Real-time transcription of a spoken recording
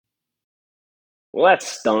Well, that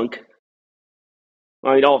stunk.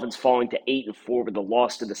 Miami Dolphins falling to 8-4 with a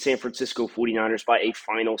loss to the San Francisco 49ers by a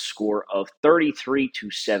final score of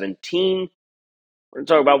 33-17. We're going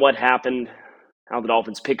to talk about what happened, how the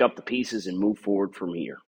Dolphins pick up the pieces and move forward from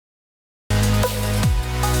here.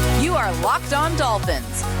 You are Locked On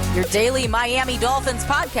Dolphins, your daily Miami Dolphins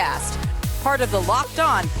podcast, part of the Locked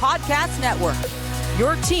On Podcast Network,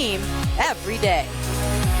 your team every day.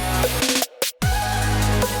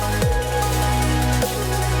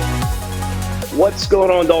 What's going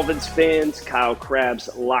on, Dolphins fans? Kyle Krabs,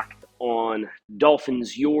 Locked On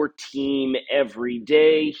Dolphins, your team every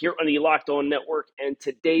day here on the Locked On Network. And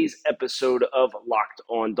today's episode of Locked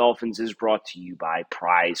On Dolphins is brought to you by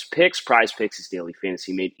Prize Picks. Prize Picks is daily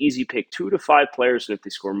fantasy made easy. Pick 2 to 5 players, and if they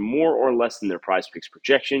score more or less than their Prize Picks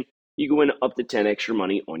projection, you can win up to 10 extra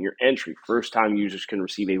money on your entry. First-time users can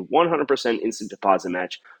receive a 100% instant deposit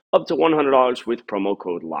match up to $100 with promo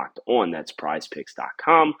code Locked On. That's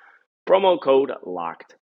prizepicks.com. Promo code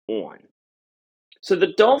Locked On. So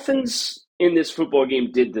the Dolphins in this football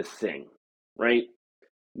game did the thing, right?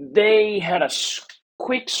 They had a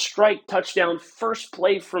quick strike touchdown, first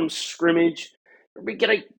play from scrimmage.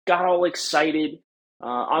 Everybody got all excited,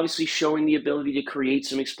 obviously showing the ability to create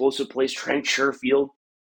some explosive plays. Trent Sherfield,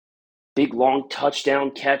 big long touchdown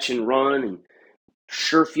catch and run, and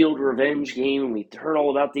Sherfield revenge game. And we heard all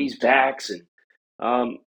about these backs,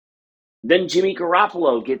 and then Jimmy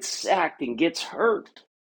Garoppolo gets sacked and gets hurt.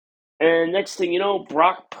 And next thing you know,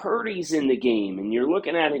 Brock Purdy's in the game. And you're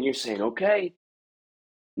looking at it and you're saying, okay,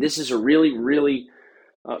 this is a really, really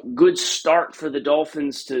good start for the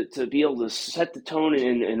Dolphins to be able to set the tone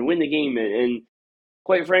and win the game. And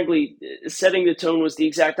quite frankly, setting the tone was the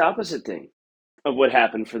exact opposite thing of what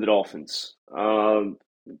happened for the Dolphins.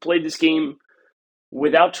 Played this game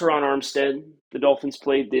without Teron Armstead. The Dolphins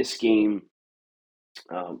played this game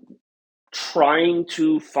trying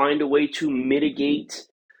to find a way to mitigate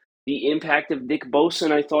the impact of Nick Bosa.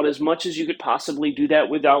 And I thought as much as you could possibly do that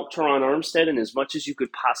without Teron Armstead, and as much as you could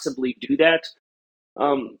possibly do that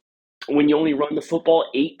when you only run the football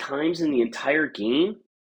 8 times in the entire game,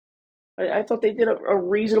 I thought they did a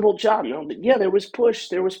reasonable job. Now, yeah, there was push,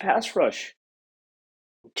 there was pass rush.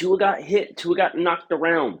 Tua got hit, Tua got knocked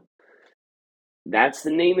around. That's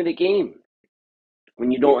the name of the game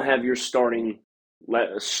when you don't have your starting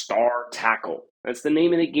star tackle. That's the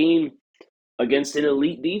name of the game against an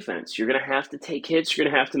elite defense. You're going to have to take hits. You're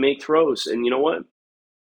going to have to make throws. And you know what?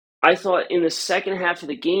 I thought in the second half of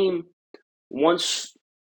the game, once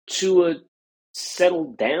Tua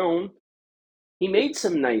settled down, he made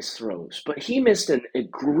some nice throws, but he missed an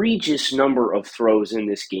egregious number of throws in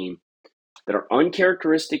this game that are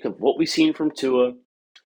uncharacteristic of what we've seen from Tua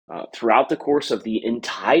throughout the course of the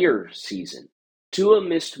entire season. Tua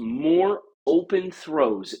missed more open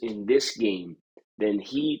throws in this game than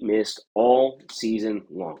he missed all season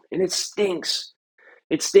long. And it stinks.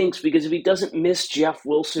 It stinks because if he doesn't miss Jeff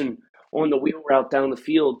Wilson on the wheel route down the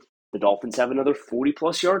field, the Dolphins have another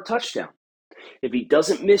 40-plus yard touchdown. If he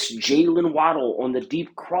doesn't miss Jalen Waddle on the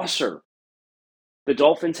deep crosser, the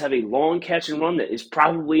Dolphins have a long catch and run that is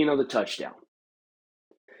probably another touchdown.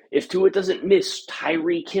 If Tua doesn't miss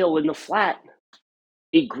Tyreek Hill in the flat,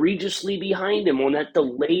 egregiously behind him on that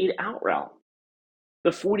delayed out route, the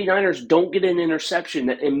 49ers don't get an interception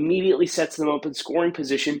that immediately sets them up in scoring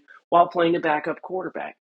position while playing a backup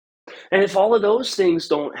quarterback. And if all of those things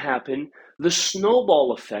don't happen, the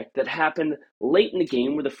snowball effect that happened late in the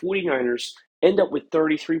game where the 49ers end up with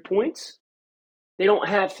 33 points, they don't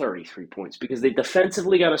have 33 points because they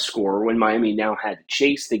defensively got a score when Miami now had to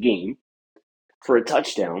chase the game for a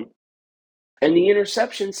touchdown, and the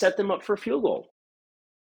interception set them up for a field goal.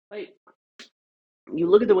 Right? You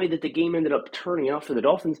look at the way that the game ended up turning out for the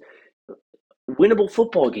Dolphins, winnable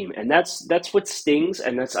football game. And that's what stings,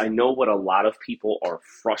 and that's, I know, what a lot of people are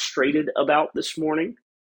frustrated about this morning.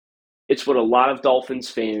 It's what a lot of Dolphins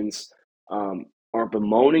fans are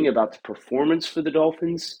bemoaning about the performance for the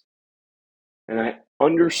Dolphins. And I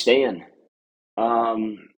understand.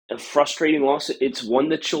 A frustrating loss. It's one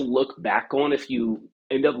that you'll look back on if you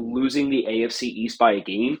end up losing the AFC East by a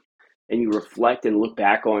game and you reflect and look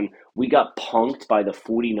back on, we got punked by the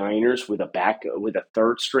 49ers with a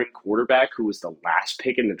third string quarterback who was the last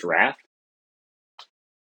pick in the draft.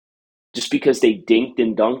 Just because they dinked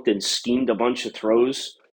and dunked and schemed a bunch of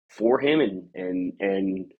throws for him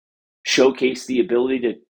and showcased the ability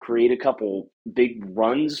to create a couple big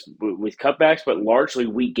runs with cutbacks, but largely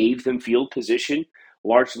we gave them field position.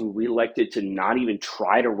 Largely we elected to not even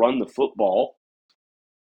try to run the football.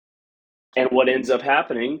 And what ends up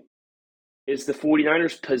happening is the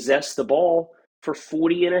 49ers possess the ball for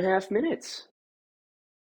 40 and a half minutes.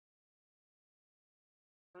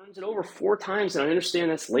 Turns it over 4 times, and I understand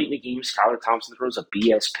that's late in the game. Skylar Thompson throws a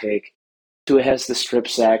BS pick. Tua has the strip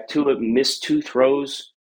sack. Tua missed 2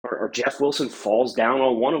 throws, or Jeff Wilson falls down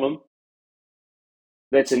on one of them.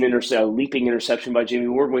 That's a leaping interception by Jimmy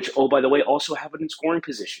Ward, which, oh, by the way, also have it in scoring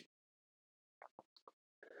position.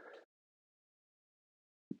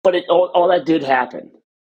 But all that did happen.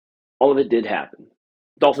 All of it did happen.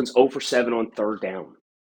 Dolphins 0 for 7 on 3rd down.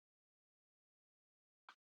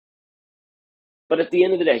 But at the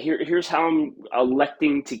end of the day, here's how I'm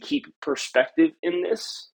electing to keep perspective in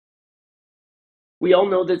this. We all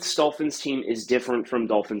know that this Dolphins team is different from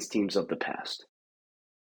Dolphins teams of the past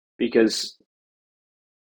because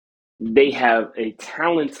they have a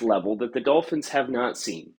talent level that the Dolphins have not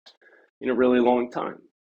seen in a really long time.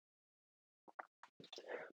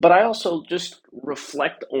 But I also just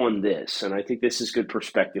reflect on this, and I think this is good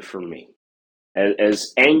perspective for me.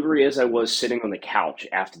 As angry as I was sitting on the couch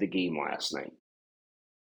after the game last night,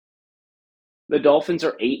 the Dolphins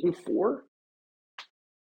are 8-4.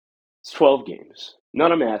 It's 12 games.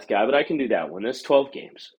 Not a math guy, but I can do that one. That's 12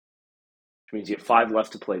 games, which means you have 5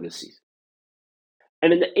 left to play this season.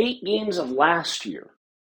 And in the 8 games of last year,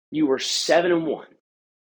 you were 7-1.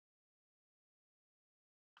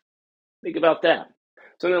 Think about that.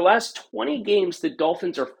 So in the last 20 games, the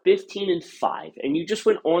Dolphins are 15-5, and you just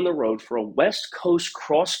went on the road for a West Coast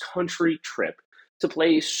cross-country trip to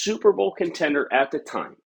play a Super Bowl contender at the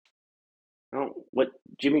time. Now, what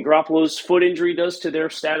Jimmy Garoppolo's foot injury does to their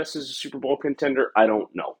status as a Super Bowl contender, I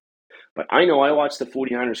don't know. But I know I watched the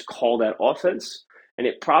 49ers call that offense, and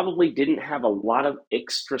it probably didn't have a lot of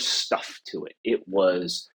extra stuff to it. It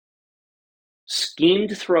was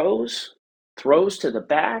schemed throws to the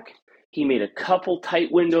back. He made a couple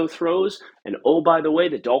tight window throws, and oh, by the way,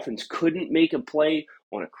 the Dolphins couldn't make a play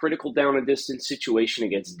on a critical down and distance situation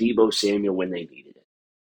against Deebo Samuel when they needed it.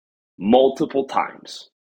 Multiple times.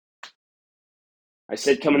 I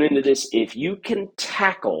said coming into this, if you can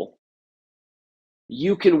tackle,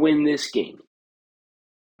 you can win this game.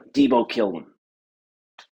 Deebo killed him.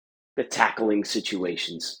 The tackling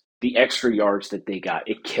situations, the extra yards that they got,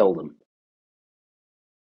 it killed them.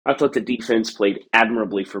 I thought the defense played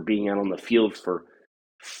admirably for being out on the field for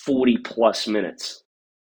 40-plus minutes.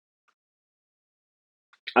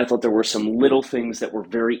 I thought there were some little things that were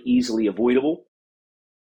very easily avoidable.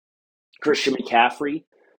 Christian McCaffrey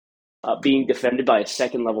being defended by a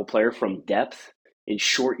second-level player from depth in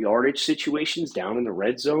short yardage situations down in the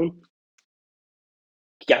red zone.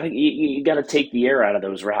 You got to take the air out of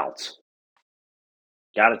those routes.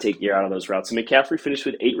 Got to take the air out of those routes. And McCaffrey finished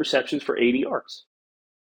with 8 receptions for 80 yards.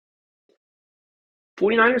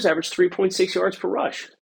 49ers averaged 3.6 yards per rush.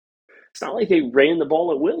 It's not like they ran the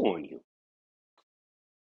ball at will on you.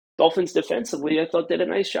 Dolphins defensively, I thought did a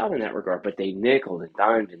nice job in that regard, but they nickeled and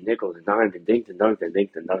dimed and nickeled and dimed and dinked and dunked and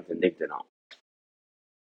dinked and dunked and dinked and all.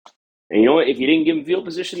 And you know what? If you didn't give them field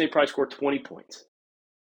position, they probably scored 20 points.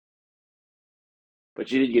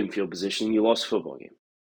 But you did give them field position and you lost the football game.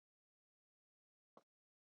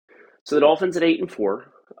 So the Dolphins at 8-4,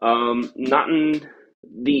 not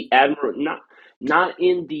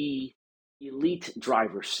in the elite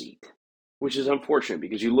driver's seat, which is unfortunate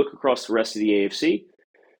because you look across the rest of the AFC,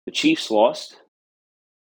 the Chiefs lost,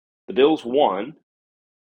 the Bills won,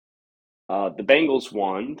 the Bengals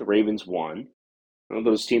won, the Ravens won.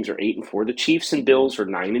 Those teams are 8-4. The Chiefs and Bills are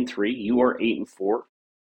 9-3. You are 8-4.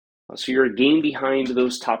 So you're a game behind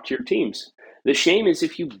those top-tier teams. The shame is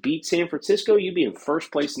if you beat San Francisco, you'd be in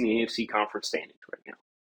first place in the AFC conference standings right now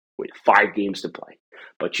with 5 games to play.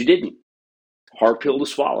 But you didn't. Hard pill to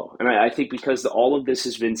swallow. And I think because all of this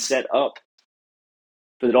has been set up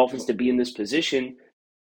for the Dolphins to be in this position,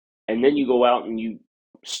 and then you go out and you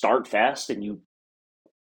start fast and you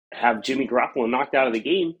have Jimmy Garoppolo knocked out of the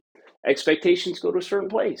game, expectations go to a certain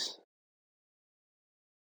place.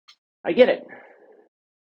 I get it.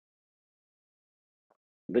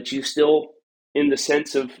 But you still, in the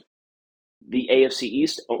sense of the AFC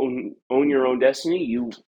East, own your own destiny.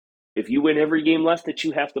 If you win every game left that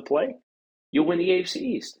you have to play, you'll win the AFC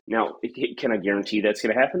East. Now, can I guarantee that's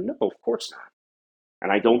going to happen? No, of course not.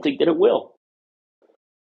 And I don't think that it will.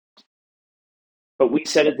 But we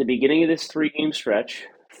said at the beginning of this 3-game stretch,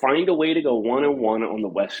 find a way to go 1-1 on the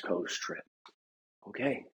West Coast trip.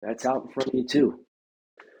 Okay, that's out in front of you too.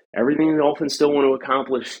 Everything the Dolphins still want to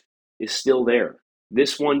accomplish is still there.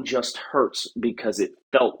 This one just hurts because it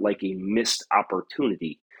felt like a missed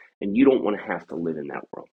opportunity, and you don't want to have to live in that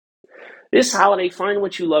world. This holiday, find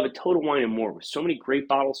what you love at Total Wine & More. With so many great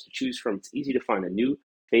bottles to choose from, it's easy to find a new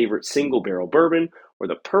favorite single-barrel bourbon or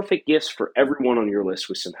the perfect gifts for everyone on your list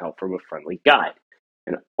with some help from a friendly guide.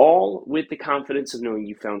 And all with the confidence of knowing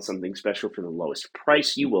you found something special for the lowest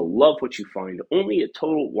price. You will love what you find only at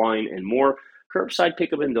Total Wine and More. Curbside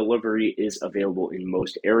pickup and delivery is available in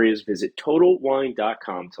most areas. Visit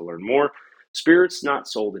TotalWine.com to learn more. Spirits not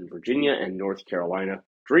sold in Virginia and North Carolina.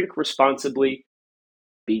 Drink responsibly.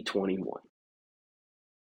 Be 21.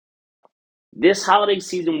 This holiday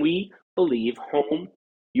season, we believe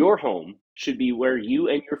your home, should be where you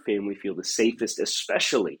and your family feel the safest,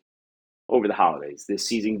 especially over the holidays. This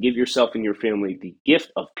season, give yourself and your family the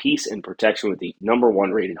gift of peace and protection with the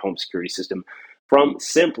 #1 rated home security system from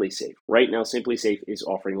SimpliSafe. Right now, SimpliSafe is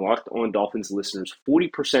offering Locked On Dolphins listeners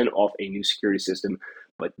 40% off a new security system,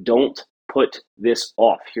 but don't put this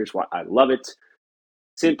off. Here's why I love it.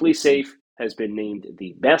 SimpliSafe has been named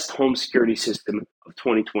the best home security system of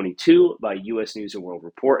 2022 by U.S. News and World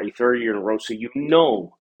Report, a third year in a row, so you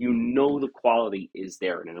know the quality is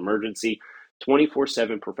there in an emergency.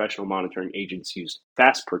 24/7 professional monitoring agents use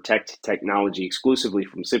Fast Protect technology exclusively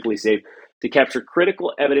from SimpliSafe to capture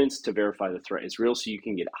critical evidence to verify the threat is real, so you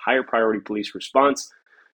can get a higher priority police response.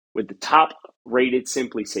 With the top-rated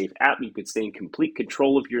SimpliSafe app, you can stay in complete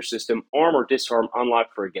control of your system, arm or disarm,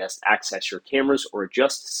 unlock for a guest, access your cameras, or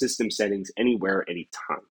adjust system settings anywhere,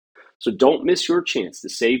 anytime. So don't miss your chance to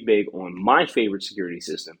save big on my favorite security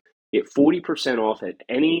system. Get 40% off at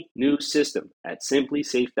any new system at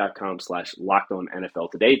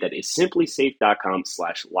simplysafe.com/lockedonnfl today. That is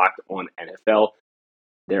simplysafe.com/lockedonnfl.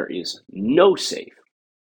 There is no safe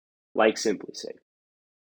like SimpliSafe.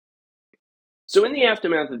 So in the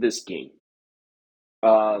aftermath of this game,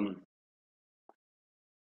 some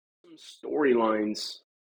storylines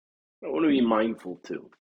I want to be mindful to.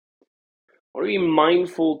 I want to be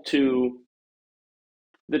mindful to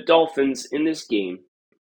the Dolphins in this game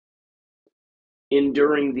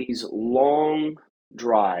enduring these long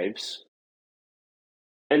drives,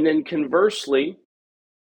 and then conversely,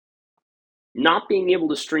 not being able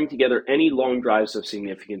to string together any long drives of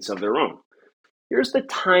significance of their own. Here's the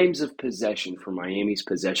times of possession for Miami's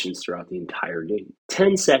possessions throughout the entire game.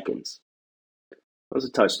 10 seconds. That was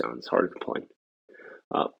a touchdown. It's hard to complain.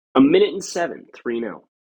 1:07, 3 and out.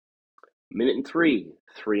 1:03,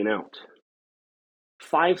 3 and out.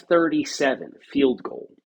 5:37, field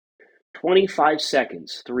goal. 25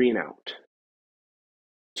 seconds, 3 and out.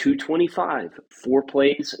 2:25, 4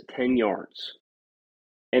 plays, 10 yards.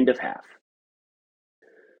 End of half.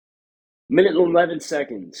 1:11,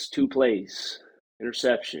 2 plays,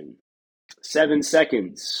 interception. 7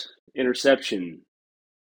 seconds, interception.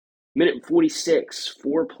 1:46,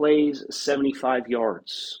 4 plays, 75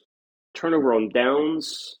 yards. Turnover on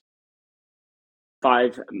downs,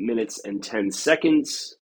 5 minutes and 10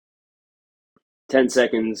 seconds. 10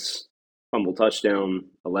 seconds, fumble touchdown.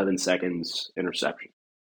 11 seconds, interception.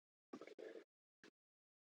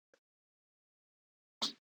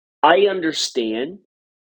 I understand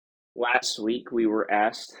last week we were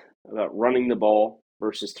asked about running the ball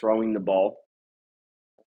versus throwing the ball.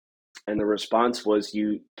 And the response was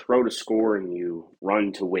you throw to score and you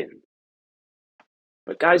run to win.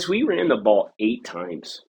 But guys, we ran the ball 8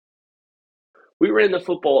 times. We ran the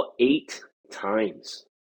football 8 times.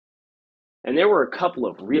 And there were a couple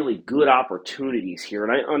of really good opportunities here.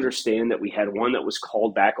 And I understand that we had one that was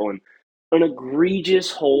called back on an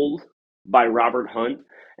egregious hold by Robert Hunt.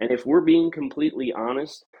 And if we're being completely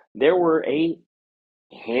honest, there were a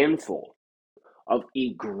handful of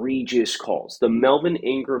egregious calls. The Melvin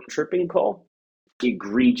Ingram tripping call,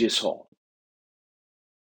 egregious call.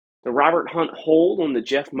 The Robert Hunt hold on the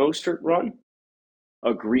Jeff Mostert run,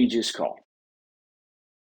 egregious call.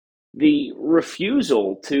 The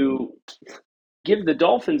refusal to give the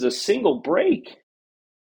Dolphins a single break,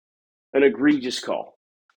 an egregious call.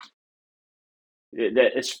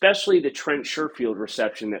 Especially the Trent Sherfield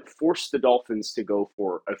reception that forced the Dolphins to go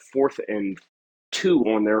for a 4th and 2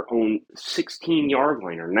 on their own 16-yard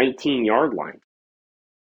line or 19-yard line.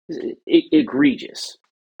 Egregious.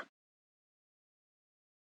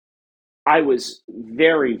 I was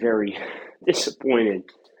very, very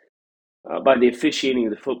disappointed by the officiating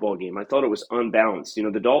of the football game. I thought it was unbalanced.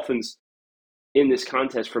 The Dolphins in this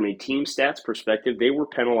contest, from a team stats perspective, they were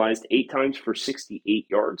penalized 8 times for 68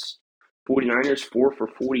 yards. 49ers 4 for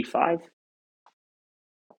 45.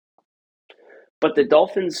 But the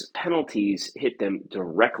Dolphins' penalties hit them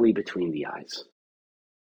directly between the eyes.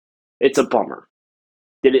 It's a bummer.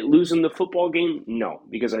 Did it lose them the football game? No,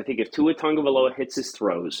 because I think if Tua Tagovailoa hits his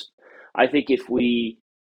throws, I think if we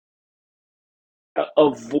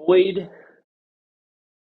avoid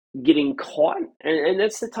getting caught, and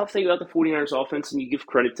that's the tough thing about the 49ers offense, and you give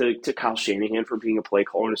credit to Kyle Shanahan for being a play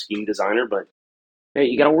caller and a scheme designer, but Hey,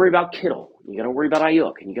 you got to worry about Kittle. You got to worry about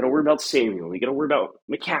Ayuk, and you got to worry about Samuel. You got to worry about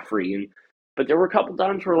McCaffrey. But there were a couple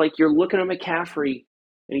times where like you're looking at McCaffrey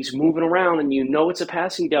and he's moving around, and you know it's a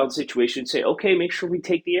passing down situation. Say, okay, make sure we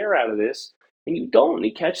take the air out of this, and you don't. And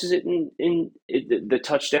he catches it in the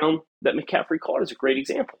touchdown that McCaffrey caught is a great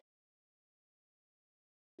example.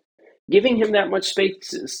 Giving him that much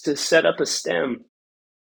space to set up a stem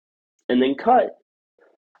and then cut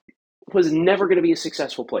was never going to be a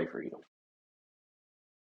successful play for you.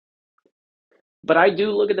 But I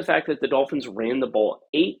do look at the fact that the Dolphins ran the ball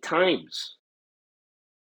 8 times.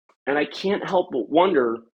 And I can't help but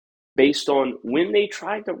wonder, based on when they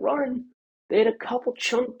tried to run, they had a couple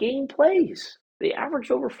chunk gain plays. They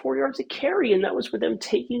averaged over 4 yards a carry, and that was with them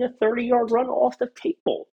taking a 30-yard run off the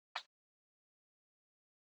table.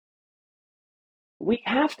 We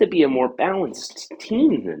have to be a more balanced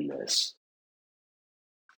team than this.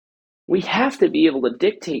 We have to be able to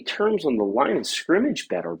dictate terms on the line of scrimmage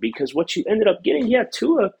better, because what you ended up getting,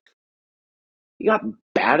 Tua, he got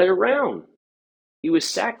batted around. He was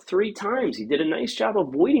sacked 3 times. He did a nice job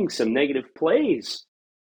avoiding some negative plays.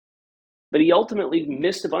 But he ultimately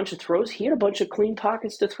missed a bunch of throws. He had a bunch of clean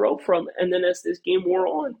pockets to throw from. And then as this game wore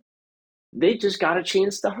on, they just got a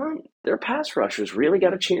chance to hunt. Their pass rushers really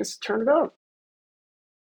got a chance to turn it up.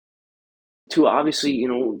 Tua obviously,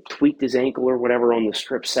 tweaked his ankle or whatever on the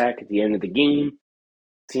strip sack at the end of the game.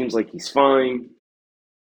 Seems like he's fine.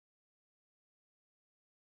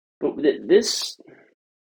 But this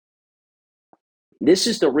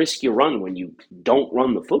is the risk you run when you don't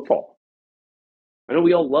run the football. I know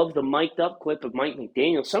we all love the mic'd up clip of Mike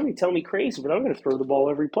McDaniel. Somebody tell me crazy, but I'm going to throw the ball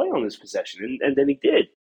every play on this possession. And then he did.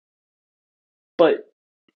 But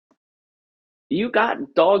you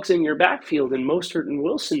got dogs in your backfield in Mostert and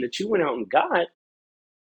Wilson that you went out and got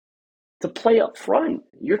to play up front.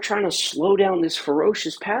 You're trying to slow down this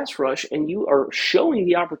ferocious pass rush, and you are showing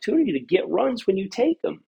the opportunity to get runs when you take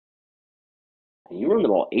them. And you run the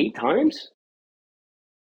ball 8 times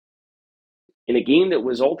in a game that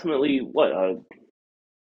was ultimately, it was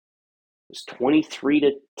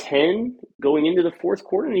 23-10 going into the fourth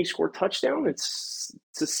quarter, and you score a touchdown. It's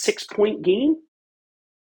a 6-point game.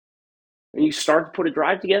 And you start to put a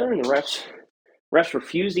drive together, and the refs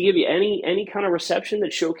refuse to give you any kind of reception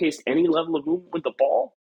that showcased any level of movement with the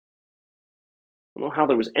ball. I don't know how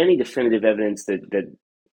there was any definitive evidence that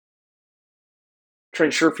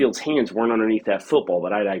Trent Sherfield's hands weren't underneath that football,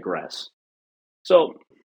 but I digress. So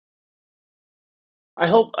I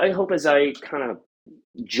hope as I kind of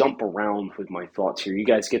jump around with my thoughts here, you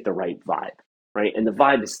guys get the right vibe, right? And the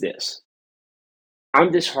vibe is this.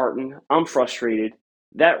 I'm disheartened. I'm frustrated.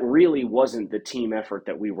 That really wasn't the team effort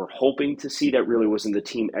that we were hoping to see. That really wasn't the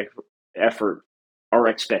team effort our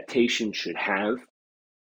expectation should have.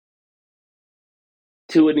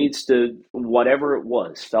 Tua needs to, whatever it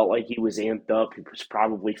was, felt like he was amped up. He was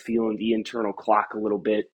probably feeling the internal clock a little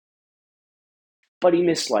bit. But he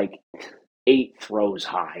missed like 8 throws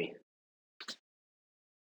high.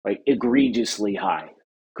 Like egregiously high.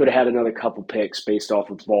 Could have had another couple picks based off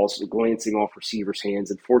of balls glancing off receivers'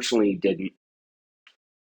 hands. Unfortunately, he didn't.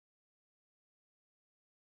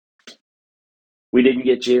 We didn't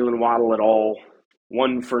get Jalen Waddle at all.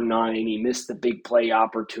 1 for 9. He missed the big play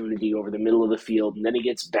opportunity over the middle of the field, and then he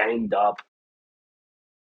gets banged up.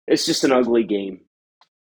 It's just an ugly game.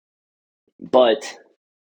 But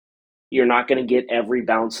you're not going to get every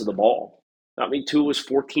bounce of the ball. I mean, Tua was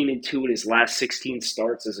 14-2 in his last 16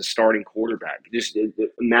 starts as a starting quarterback. Just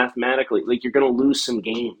mathematically, like, you're going to lose some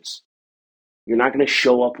games. You're not going to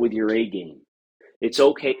show up with your A game. It's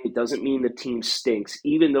okay. It doesn't mean the team stinks,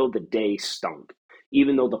 even though the day stunk,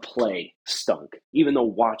 even though the play stunk, even though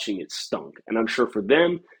watching it stunk. And I'm sure for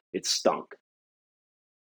them, it stunk.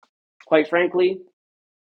 Quite frankly,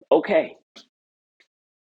 okay.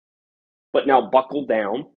 But now buckle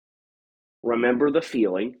down, remember the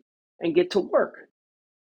feeling, and get to work.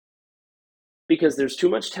 Because there's too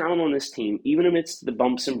much talent on this team, even amidst the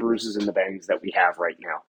bumps and bruises and the bangs that we have right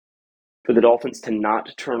now, for the Dolphins to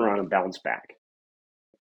not turn around and bounce back.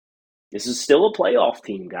 This is still a playoff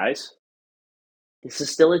team, guys. This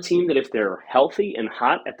is still a team that if they're healthy and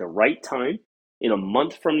hot at the right time in a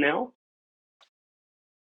month from now,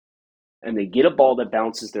 and they get a ball that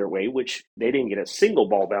bounces their way, which they didn't get a single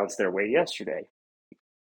ball bounce their way yesterday,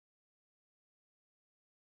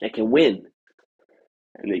 they can win.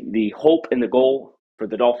 And the hope and the goal for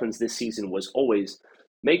the Dolphins this season was always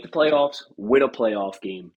make the playoffs, win a playoff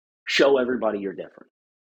game, show everybody you're different.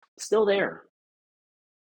 It's still there.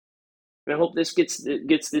 And I hope this gets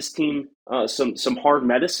this team some hard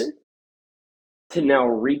medicine to now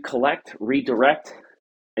recollect, redirect,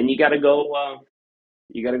 and you got to go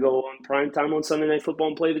You got to go on prime time on Sunday Night Football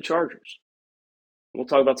and play the Chargers. We'll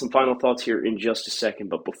talk about some final thoughts here in just a second,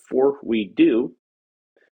 but before we do,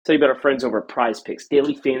 tell you about our friends over at Prize Picks.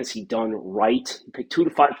 Daily fantasy done right. You pick 2 to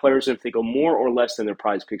 5 players, and if they go more or less than their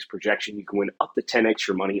Prize Picks projection, you can win up to 10x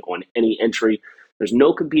your money on any entry. There's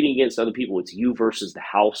no competing against other people. It's you versus the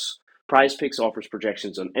house. Prize Picks offers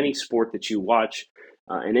projections on any sport that you watch.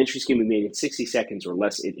 An entries can be made in 60 seconds or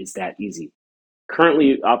less. It is that easy.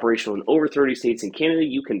 Currently operational in over 30 states and Canada.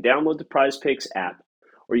 You can download the Prize Picks app,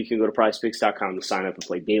 or you can go to prizepicks.com to sign up and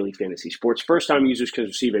play daily fantasy sports. First-time users can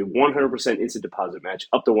receive a 100% instant deposit match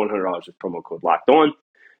up to $100 with promo code Locked On.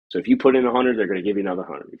 So if you put in 100, they're going to give you another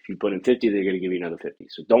 100. If you put in 50, they're going to give you another 50.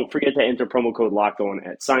 So don't forget to enter promo code Locked On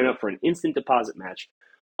at sign up for an instant deposit match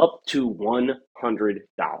up to $100.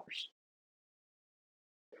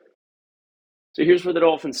 So here's where the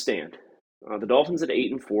Dolphins stand. The Dolphins at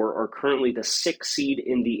 8-4 are currently the 6th seed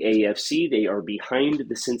in the AFC. They are behind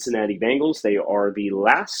the Cincinnati Bengals. They are the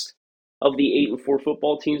last of the 8-4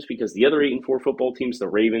 football teams because the other 8-4 football teams, the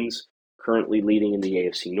Ravens, currently leading in the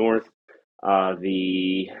AFC North.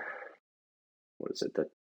 The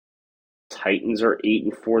Titans are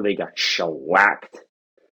 8-4. They got shellacked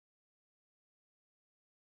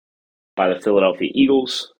by the Philadelphia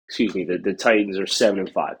Eagles. The Titans are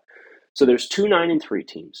 7-5. So there's 2 9-3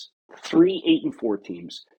 teams, 3 8-4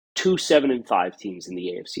 teams, 2 7-5 teams in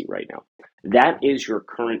the AFC right now. That is your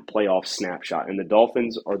current playoff snapshot, and the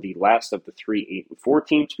Dolphins are the last of the 3 8-4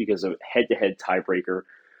 teams because of head-to-head tiebreaker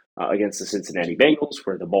against the Cincinnati Bengals,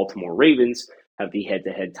 where the Baltimore Ravens have the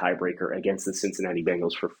head-to-head tiebreaker against the Cincinnati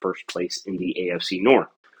Bengals for first place in the AFC North.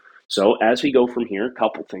 So as we go from here, a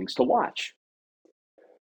couple things to watch.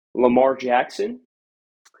 Lamar Jackson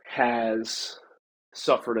has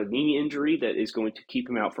suffered a knee injury that is going to keep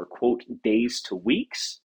him out for, quote, days to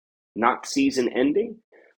weeks, not season ending.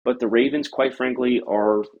 But the Ravens, quite frankly,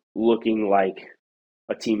 are looking like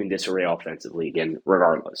a team in disarray offensively again,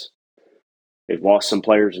 regardless. They've lost some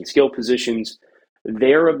players in skill positions.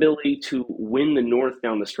 Their ability to win the North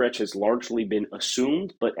down the stretch has largely been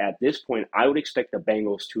assumed, but at this point, I would expect the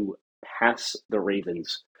Bengals to pass the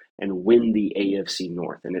Ravens and win the AFC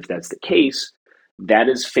North. And if that's the case, that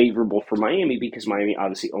is favorable for Miami because Miami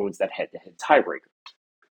obviously owns that head-to-head tiebreaker.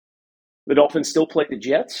 The Dolphins still play the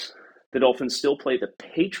Jets. The Dolphins still play the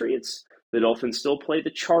Patriots. The Dolphins still play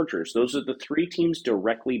the Chargers. Those are the 3 teams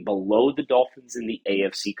directly below the Dolphins in the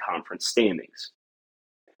AFC conference standings.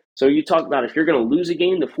 So you talk about if you're going to lose a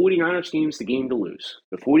game, the 49ers game is the game to lose.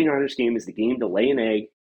 The 49ers game is the game to lay an egg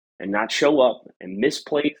and not show up and miss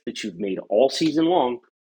plays that you've made all season long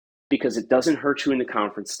because it doesn't hurt you in the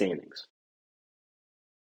conference standings.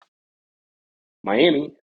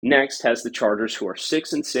 Miami next has the Chargers, who are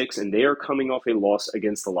 6-6, and they are coming off a loss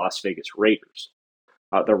against the Las Vegas Raiders.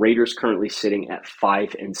 The Raiders currently sitting at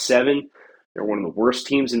 5-7. They're one of the worst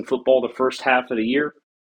teams in football the first half of the year.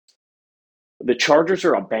 The Chargers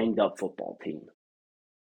are a banged-up football team.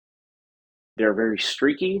 They're very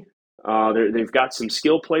streaky. They've got some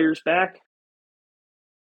skill players back.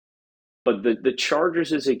 But the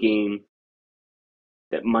Chargers is a game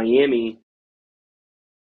that Miami,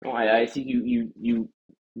 I think you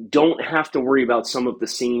don't have to worry about some of the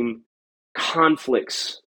same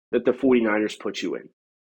conflicts that the 49ers put you in.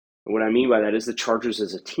 And what I mean by that is the Chargers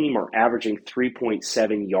as a team are averaging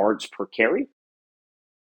 3.7 yards per carry.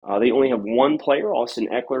 They only have one player, Austin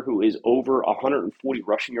Eckler, who is over 140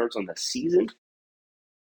 rushing yards on the season.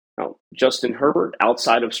 Now, Justin Herbert,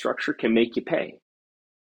 outside of structure, can make you pay.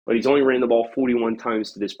 But he's only ran the ball 41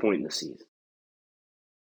 times to this point in the season.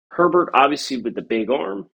 Herbert, obviously, with the big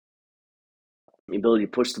arm, the ability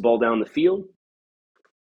to push the ball down the field.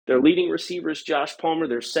 Their leading receiver is Josh Palmer.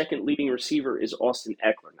 Their second leading receiver is Austin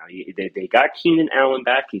Eckler. Now, they got Keenan Allen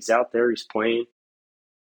back. He's out there. He's playing.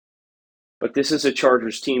 But this is a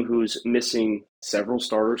Chargers team who's missing several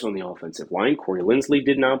starters on the offensive line. Corey Linsley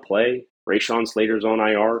did not play. Rashawn Slater's on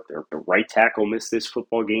IR. Their right tackle missed this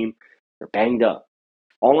football game. They're banged up.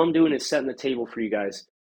 All I'm doing is setting the table for you guys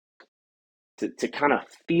to kind of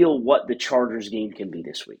feel what the Chargers game can be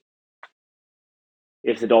this week.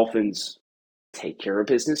 If the Dolphins take care of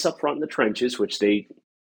business up front in the trenches, which they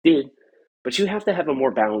did, but you have to have a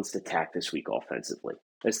more balanced attack this week offensively.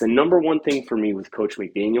 That's the number one thing for me with Coach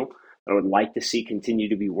McDaniel that I would like to see continue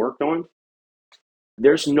to be worked on.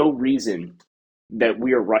 There's no reason that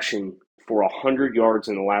we are rushing for 100 yards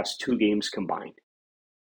in the last 2 games combined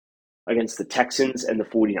against the Texans and the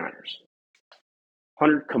 49ers.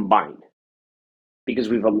 100 combined. Because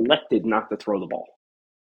we've elected not to throw the ball.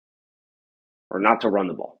 Or not to run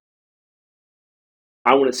the ball.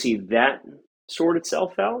 I want to see that sort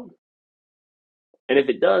itself out. And if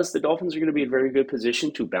it does, the Dolphins are going to be in a very good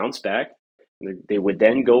position to bounce back. They would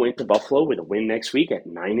then go into Buffalo with a win next week at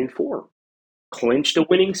 9-4, clinched a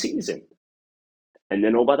winning season. And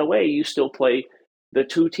then, oh, by the way, you still play the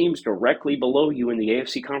two teams directly below you in the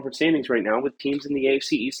AFC conference standings right now, with teams in the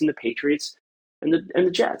AFC East and the Patriots and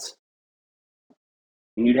the Jets.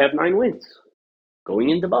 And you'd have 9 wins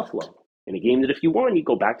going into Buffalo in a game that if you won, you'd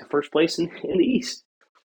go back to first place in the East.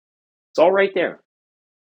 It's all right there.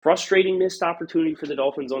 Frustrating missed opportunity for the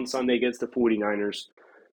Dolphins on Sunday against the 49ers.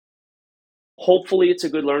 Hopefully it's a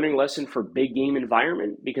good learning lesson for big game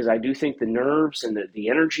environment, because I do think the nerves and the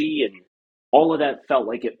energy and all of that felt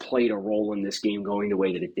like it played a role in this game going the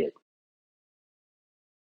way that it did.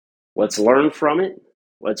 Let's learn from it.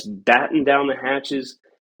 Let's batten down the hatches.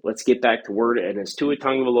 Let's get back to work. And as Tua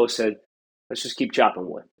Tagovailoa said, let's just keep chopping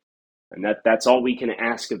wood. And that's all we can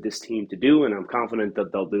ask of this team to do, and I'm confident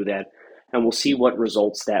that they'll do that. And we'll see what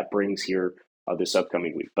results that brings here this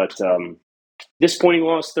upcoming week. But disappointing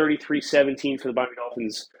loss, 33-17 for the Miami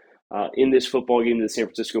Dolphins in this football game to the San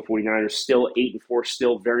Francisco 49ers. Still 8-4,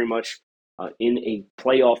 still very much in a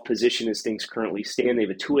playoff position as things currently stand. They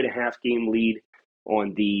have a 2.5-game lead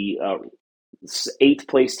on the 8th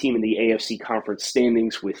place team in the AFC conference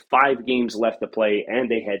standings, with 5 games left to play and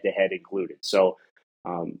a head-to-head included. So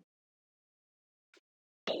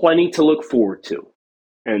plenty to look forward to,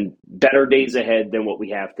 and better days ahead than what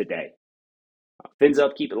we have today. Fins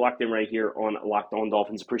up, keep it locked in right here on Locked On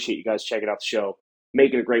Dolphins. Appreciate you guys checking out the show.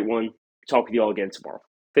 Make it a great one. Talk with you all again tomorrow.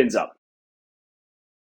 Fins up.